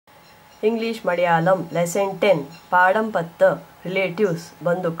English Malayalam Lesson 10 ಪಾಠಂ 10 Relatives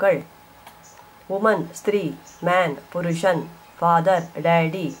ಬಂಧುಗಳು Woman ಸ್ತ್ರೀ Man ಪುರುಷನ್ Father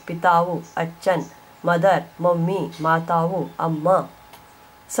daddy ಪಿತಾವು ಅಚ್ಚನ್ Mother mummy ಮಾತಾವು ಅಮ್ಮ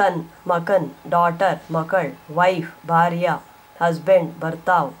Son ಮಕನ್ Daughter ಮಗಳು Wife ಭಾರ್ಯ Husband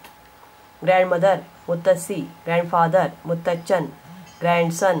ಭರ್ತಾವ್ Grandmother ಮುತ್ತಸ್ಸಿ Grandfather ಮುತ್ತಚ್ಚನ್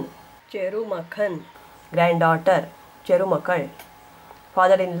Grandson ಚೆರುಮಖನ್ Granddaughter ಚೆರುಮಕ್ಕಳ್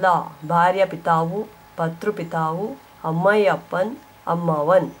Father-in-law ಭಾರ್ಯ ಪಿತಾವು ಪತೃ ಪಿತಾವು ಅಮ್ಮಯ್ಯ ಅಪ್ಪನ್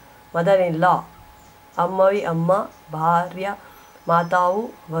ಅಮ್ಮವನ್ Mother-in-law ಅಮ್ಮವಿ ಅಮ್ಮ ಭಾರ್ಯ ಮಾತಾವು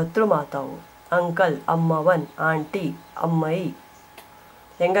ಭತೃ ಮಾತಾವು uncle ಅಮ್ಮವನ್ aunty ಅಮ್ಮಯಿ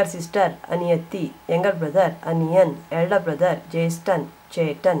Younger sister ಅನಿಯತ್ತಿ Younger brother onion Elder brother ಜ್ಯೇಷ್ಠನ್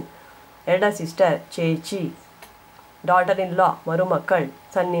Chetan Elder sister ಚೇಚಿ Daughter-in-law ಮರುಮಕ್ಕಳ್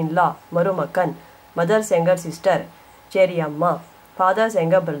Son-in-law ಮರುಮಕನ್ Mother's younger sister ಚೆರಿಯಮ್ಮ Father's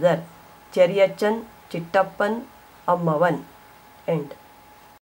younger brother ಚೆರಿಯಚ್ಚನ್ ಚಿಟ್ಟಪ್ಪನ್ ಅಮ್ಮವನ್ End.